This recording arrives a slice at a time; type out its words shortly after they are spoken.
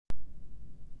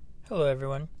Hello,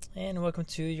 everyone, and welcome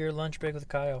to your lunch break with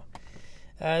Kyle.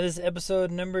 This is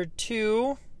episode number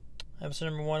 2. Episode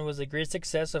number 1 was a great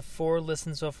success of 4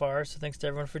 listens so far, so thanks to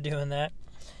everyone for doing that.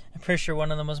 I'm pretty sure one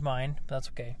of them was mine, but that's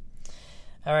okay.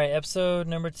 Alright, episode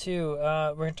number 2.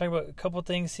 We're going to talk about a couple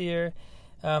things here.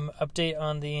 Update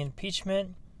on the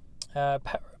impeachment. Power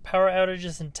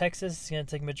outages in Texas is going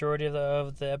to take a majority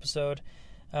of the episode.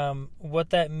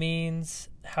 What that means,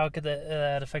 how could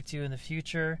that affect you in the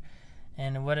future,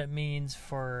 and what it means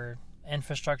for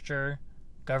infrastructure,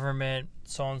 government,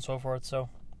 so on and so forth. So, all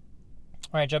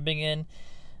right, jumping in.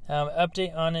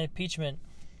 Update on impeachment.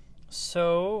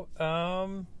 So,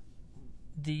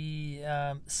 the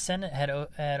Senate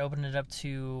had opened it up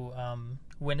to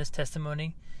witness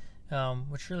testimony,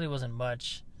 which really wasn't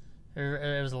much.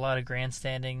 It was a lot of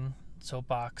grandstanding,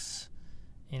 soapbox,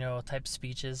 type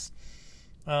speeches.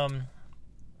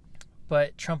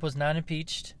 But Trump was not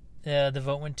impeached. The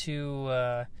vote went to,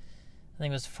 I think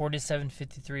it was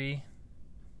 47-53.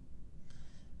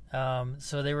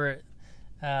 So they were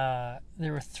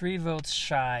 3 votes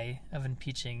shy of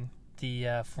impeaching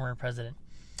the former president.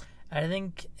 I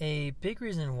think a big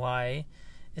reason why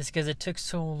is because it took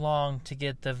so long to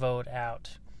get the vote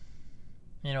out.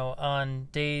 On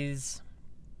days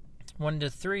 1 to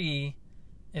 3,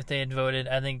 if they had voted,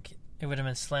 I think it would have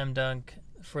been slam dunk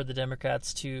for the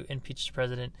Democrats to impeach the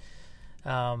president.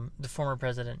 The former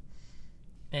president,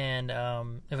 and it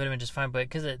would have been just fine. But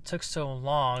because it took so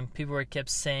long, people kept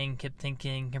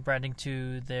thinking, kept writing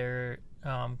to their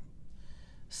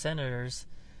senators,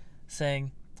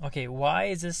 saying, "Okay, why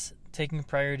is this taking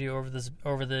priority over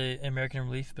the American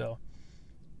Relief Bill?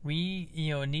 We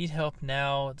need help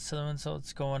now. So and so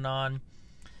what's going on,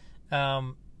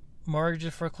 mortgage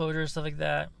foreclosure, stuff like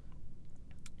that."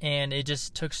 And it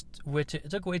just took way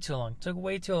too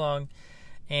long.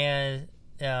 And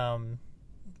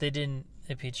they didn't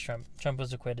impeach Trump. Trump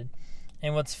was acquitted.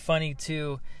 And what's funny,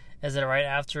 too, is that right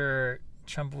after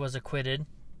Trump was acquitted,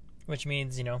 which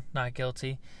means, not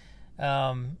guilty,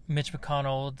 Mitch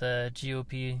McConnell, the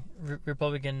GOP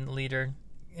Republican leader,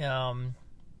 did an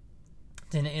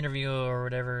interview or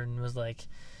whatever and was like,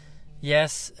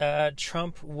 yes,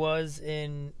 Trump was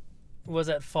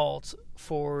at fault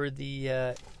for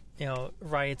the,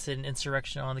 riots and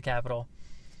insurrection on the Capitol.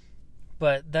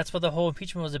 But that's what the whole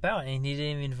impeachment was about, and he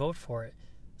didn't even vote for it.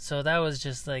 So that was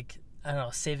just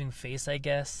saving face, I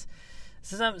guess.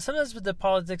 Sometimes the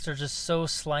politics are just so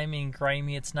slimy and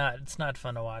grimy, it's not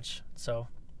fun to watch. So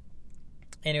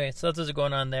anyway, so that's what's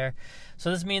going on there.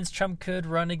 So this means Trump could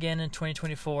run again in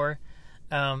 2024.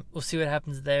 We'll see what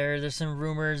happens there. There's some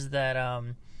rumors that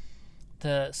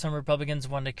some Republicans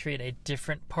want to create a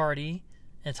different party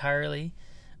entirely,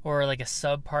 or like a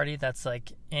sub-party that's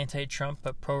like anti-Trump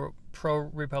but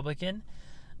pro-Republican,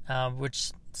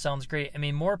 which sounds great. I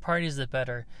mean, more parties the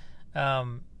better.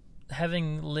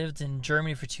 Having lived in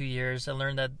Germany for 2 years, I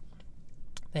learned that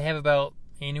they have about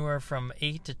anywhere from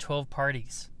 8 to 12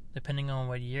 parties, depending on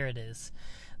what year it is.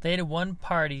 They had one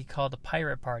party called the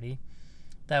Pirate Party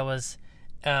that was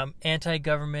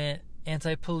anti-government,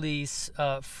 anti-police,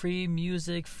 free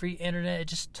music, free internet,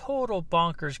 just total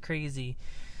bonkers crazy.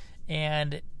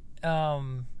 And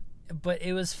but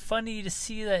it was funny to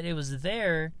see that it was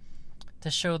there to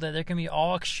show that there can be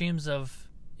all extremes of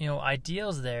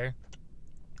ideals there,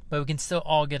 but we can still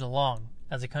all get along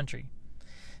as a country.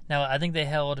 Now, I think they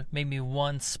held maybe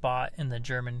 1 spot in the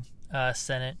German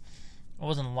Senate. It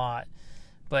wasn't a lot,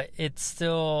 but it's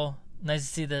still nice to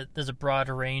see that there's a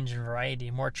broader range and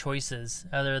variety, more choices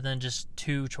other than just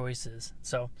 2 choices.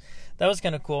 So that was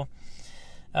kind of cool.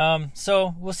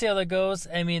 So we'll see how that goes.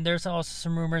 I mean, there's also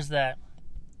some rumors that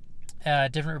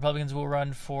different Republicans will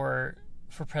run for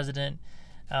president,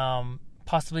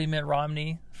 possibly Mitt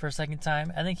Romney for a second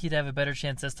time. I think he'd have a better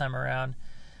chance this time around,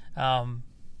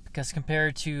 because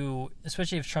compared to,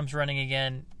 especially if Trump's running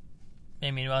again, I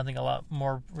think a lot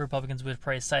more Republicans would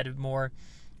probably sided more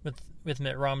with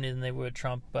Mitt Romney than they would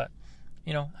Trump. But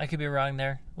I could be wrong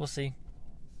there. We'll see.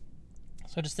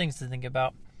 So just things to think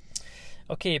about.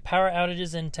 Okay, power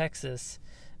outages in Texas.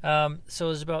 So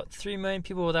there's about 3 million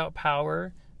people without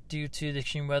power due to the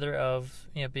extreme weather of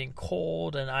being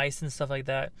cold and ice and stuff like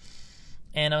that.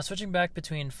 And I was switching back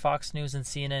between Fox News and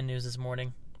CNN News this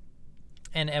morning,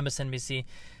 and MSNBC.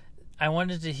 I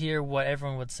wanted to hear what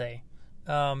everyone would say.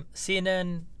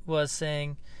 CNN was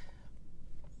saying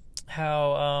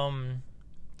how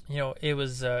it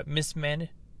was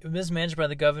mismanaged by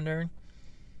the governor,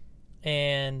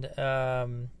 and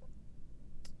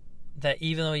that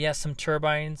even though, yes, some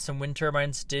wind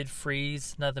turbines did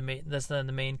freeze, that's not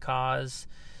the main cause.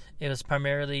 It was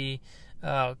primarily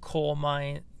coal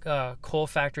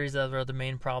factories that are the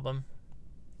main problem.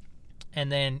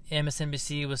 And then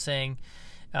MSNBC was saying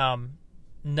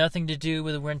nothing to do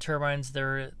with the wind turbines.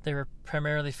 They were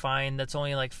primarily fine. That's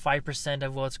only like 5%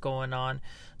 of what's going on.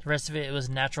 The rest of it was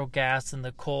natural gas and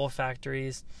the coal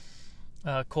factories,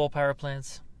 coal power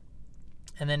plants.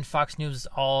 And then Fox News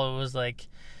was like,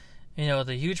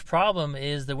 the huge problem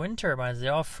is the wind turbines. They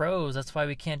all froze. That's why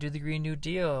we can't do the Green New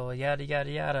Deal, yada,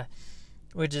 yada, yada,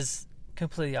 which is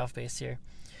completely off base here.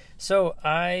 So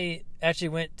I actually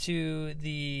went to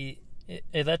the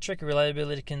Electric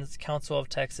Reliability Council of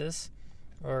Texas,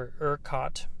 or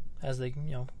ERCOT, as they,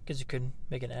 because you could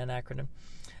make an acronym.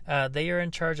 They are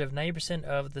in charge of 90%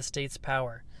 of the state's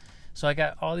power. So I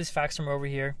got all these facts from over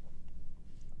here.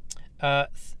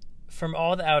 From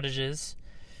all the outages,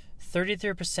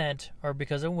 33% are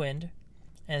because of wind,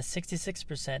 and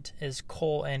 66% is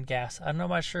coal and gas. I'm not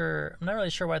really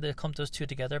sure why they clumped those two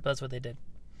together, but that's what they did.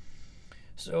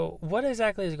 So what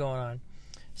exactly is going on?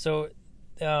 So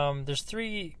there's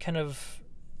three kind of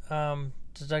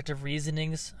deductive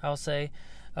reasonings, I'll say,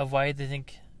 of why they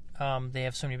think they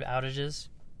have so many outages.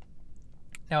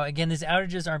 Now, again, these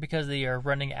outages aren't because they are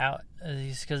running out.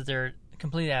 It's because they're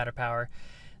completely out of power.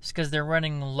 It's because they're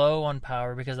running low on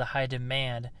power because of high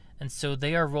demand. And so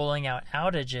they are rolling out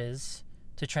outages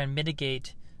to try and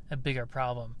mitigate a bigger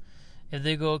problem. If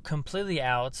they go completely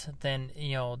out, then,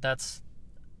 that's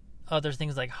other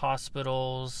things like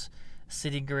hospitals,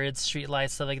 city grids, street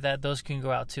lights, stuff like that. Those can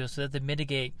go out too. So that they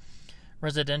mitigate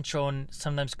residential and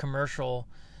sometimes commercial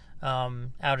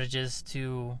outages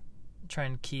to try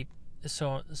and keep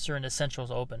certain essentials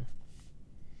open.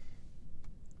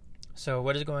 So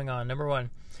what is going on? Number one,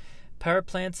 power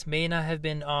plants may not have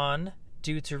been on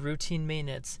due to routine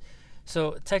maintenance.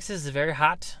 So Texas is very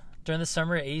hot. During the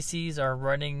summer, ACs are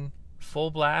running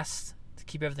full blast to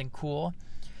keep everything cool.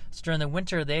 So during the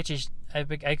winter, they actually,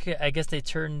 I guess they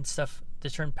turned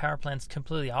power plants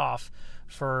completely off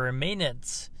for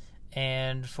maintenance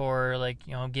and for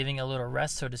giving a little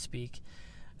rest, so to speak.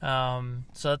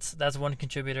 So that's one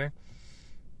contributor.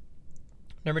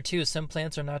 Number two, some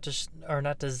plants are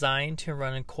not designed to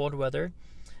run in cold weather.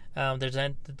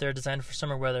 They're designed for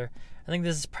summer weather. I think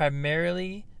this is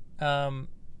primarily talking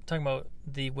about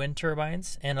the wind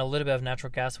turbines and a little bit of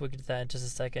natural gas. We'll get to that in just a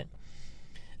second.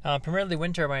 Primarily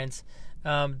wind turbines,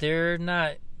 they're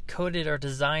not coded or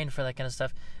designed for that kind of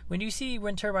stuff. When you see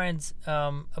wind turbines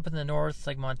up in the north,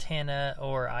 like Montana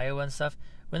or Iowa and stuff,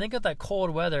 when they get that cold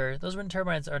weather, those wind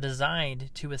turbines are designed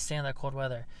to withstand that cold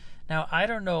weather. Now, I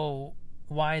don't know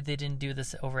why they didn't do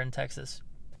this over in Texas.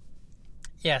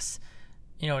 Yes,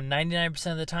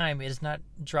 99% of the time it is not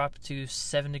dropped to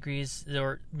 7 degrees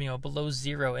or below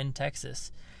zero in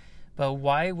Texas. But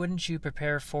why wouldn't you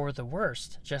prepare for the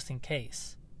worst just in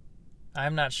case?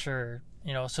 I'm not sure.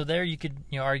 So there you could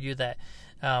argue that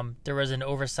there was an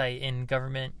oversight in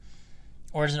government,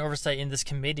 or there's an oversight in this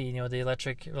committee, the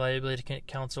Electric Reliability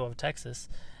Council of Texas,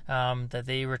 that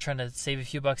they were trying to save a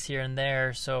few bucks here and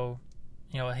there. So,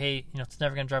 hey, it's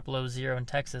never going to drop below zero in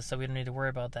Texas, so we don't need to worry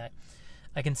about that.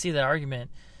 I can see that argument,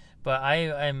 but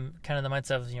I'm kind of the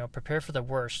mindset of, prepare for the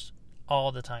worst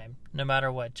all the time, no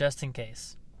matter what, just in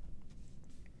case.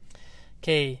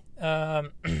 Okay,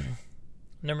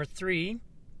 number three,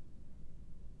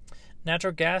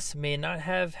 natural gas may not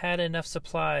have had enough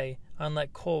supply,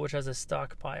 unlike coal, which has a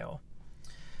stockpile.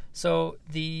 So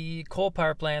the coal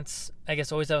power plants, I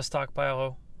guess, always have a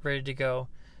stockpile ready to go.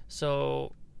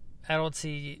 So I don't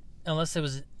see, unless it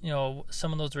was,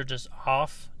 some of those were just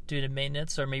off due to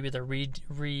maintenance, or maybe they're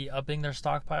re-upping their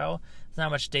stockpile. There's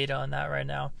not much data on that right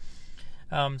now.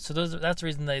 So that's the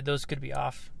reason that those could be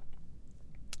off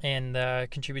and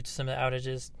contribute to some of the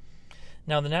outages.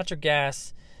 Now, the natural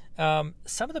gas,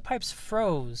 some of the pipes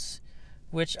froze,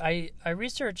 which I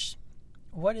researched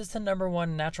what is the number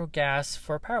one natural gas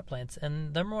for power plants,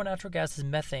 and the number one natural gas is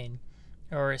methane,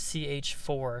 or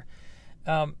CH4.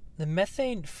 The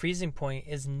methane freezing point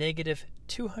is negative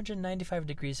 295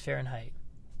 degrees Fahrenheit.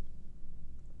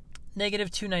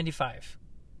 Negative 295,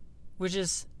 which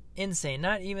is insane.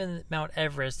 Not even Mount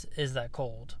Everest is that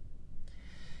cold.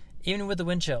 Even with the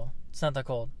wind chill, it's not that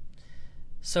cold.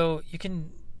 So you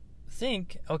can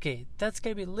think, okay, that's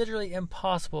going to be literally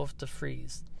impossible to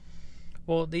freeze.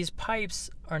 Well, these pipes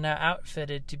are now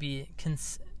outfitted to be,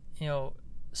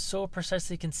 so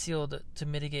precisely concealed to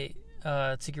mitigate,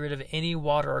 to get rid of any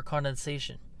water or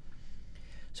condensation.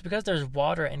 So because there's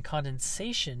water and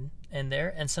condensation in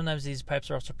there, and sometimes these pipes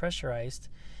are also pressurized,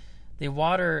 the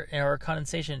water or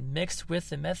condensation mixed with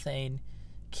the methane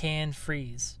can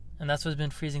freeze. And that's what's been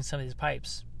freezing some of these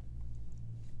pipes.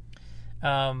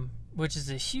 which is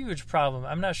a huge problem.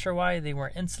 I'm not sure why they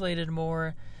weren't insulated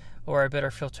more, or a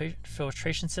better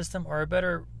filtration system, or a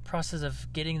better process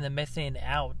of getting the methane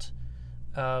out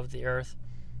of the earth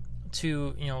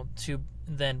to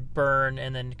then burn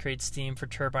and then create steam for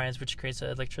turbines, which creates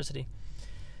electricity.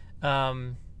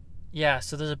 So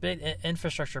there's a big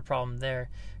infrastructure problem there.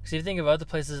 Because if you think of other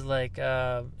places like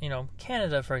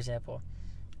Canada, for example,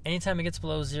 anytime it gets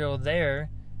below zero there,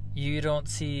 you don't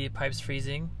see pipes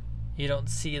freezing. You don't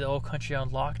see the whole country on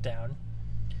lockdown.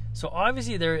 So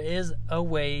obviously there is a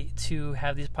way to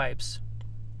have these pipes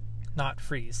not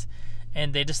freeze.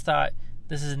 And they just thought,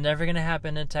 this is never going to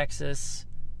happen in Texas.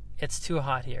 It's too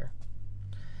hot here.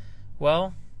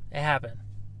 Well, it happened.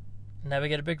 Now we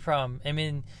get a big problem. I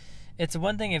mean, it's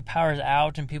one thing if power's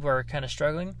out and people are kind of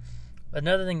struggling.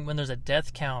 Another thing when there's a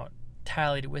death count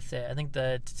tallied with it. I think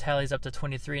the tally's up to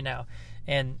 23 now.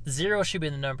 And 0 should be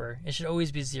the number. It should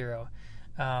always be 0.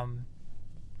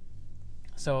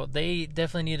 So they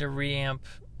definitely need to reamp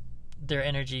their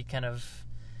energy kind of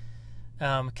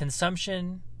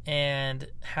consumption and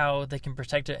how they can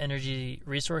protect their energy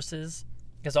resources.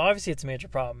 Because obviously it's a major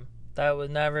problem. That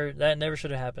never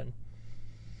should have happened.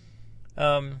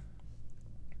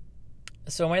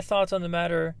 So my thoughts on the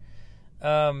matter,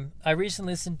 I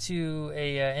recently listened to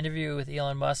a interview with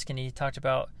Elon Musk, and he talked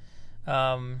about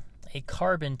a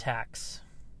carbon tax.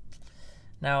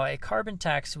 Now, a carbon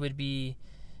tax would be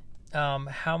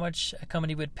how much a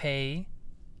company would pay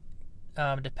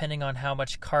depending on how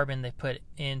much carbon they put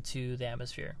into the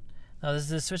atmosphere. Now, this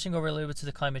is switching over a little bit to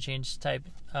the climate change type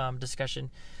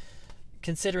discussion.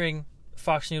 Considering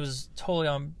Fox News is totally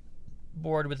on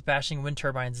board with bashing wind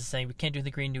turbines and saying we can't do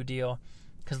the Green New Deal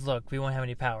because, look, we won't have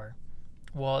any power.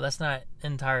 Well, that's not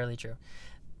entirely true.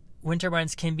 Wind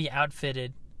turbines can be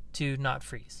outfitted to not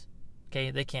freeze. Okay,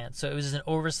 they can. So it was an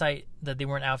oversight that they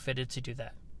weren't outfitted to do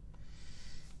that.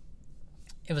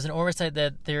 It was an oversight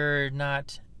that they're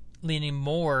not leaning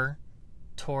more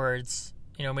towards,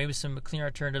 maybe some cleaner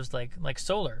alternatives like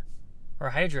solar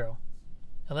or hydro,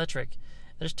 electric.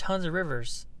 There's tons of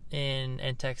rivers in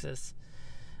Texas.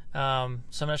 So I'm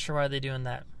not sure why they're doing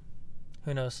that.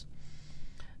 Who knows?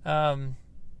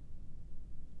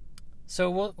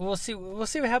 So we'll see what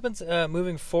happens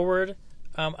moving forward.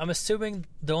 I'm assuming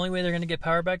the only way they're going to get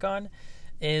power back on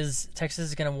is Texas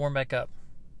is going to warm back up.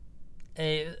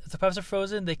 If the pipes are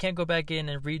frozen, they can't go back in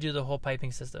and redo the whole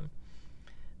piping system.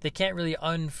 They can't really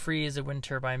unfreeze a wind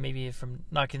turbine, maybe from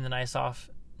knocking the ice off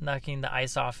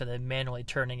and then manually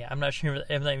turning it. I'm not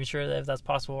even sure if that's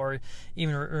possible or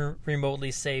even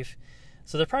remotely safe.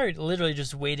 So they're probably literally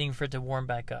just waiting for it to warm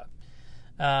back up,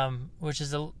 which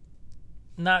is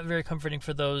not very comforting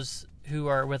for those who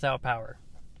are without power.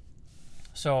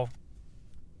 So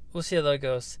we'll see how that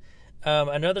goes.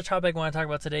 Another topic I want to talk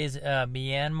about today is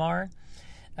Myanmar.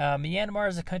 Myanmar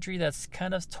is a country that's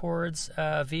kind of towards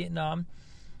Vietnam.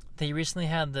 They recently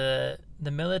had the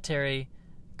military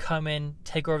come in,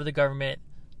 take over the government,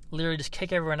 literally just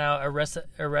kick everyone out, arrest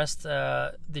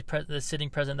the sitting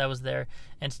president that was there,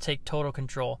 and to take total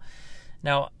control.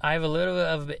 Now, I have a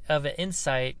little bit of an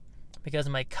insight because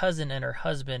my cousin and her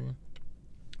husband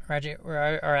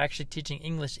are actually teaching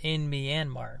English in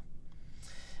Myanmar.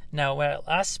 Now, when I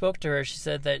last spoke to her, she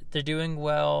said that they're doing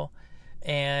well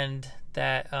and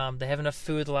that they have enough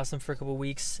food to last them for a couple of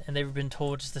weeks, and they've been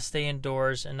told just to stay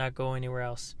indoors and not go anywhere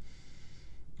else.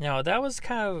 Now, that was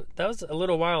a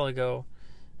little while ago.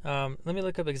 Let me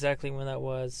look up exactly when that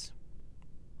was.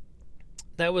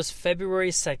 That was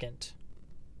February 2nd.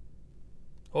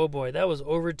 Oh boy, that was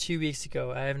over 2 weeks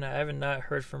ago. I have not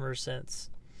heard from her since.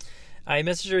 I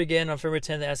messaged her again on February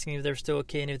 10th asking if they're still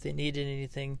okay and if they needed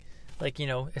anything,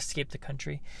 escape the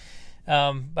country.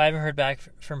 But I haven't heard back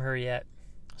from her yet.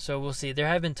 So we'll see. There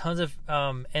have been tons of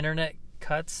internet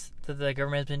cuts that the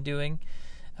government has been doing.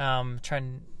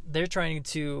 They're trying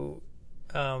to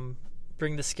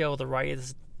bring the scale of the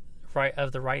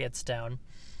riots down.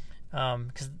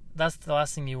 Because that's the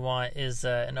last thing you want is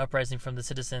an uprising from the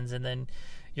citizens, and then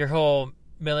your whole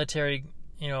military,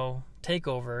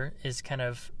 takeover is kind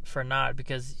of for naught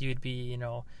because you'd be,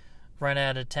 run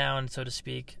out of town, so to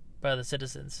speak, by the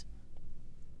citizens.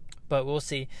 But we'll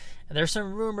see. And there's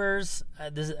some rumors.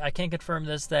 I can't confirm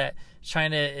this, that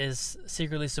China is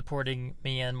secretly supporting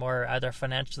Myanmar either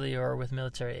financially or with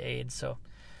military aid. So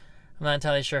I'm not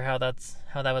entirely sure how that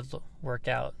would work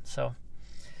out. So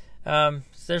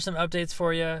there's some updates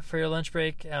for you for your lunch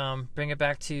break. Bring it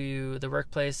back to the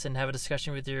workplace and have a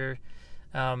discussion with your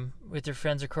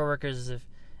friends or coworkers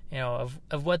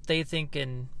of what they think,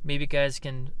 and maybe you guys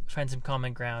can find some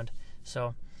common ground.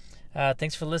 So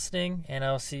thanks for listening, and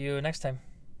I'll see you next time.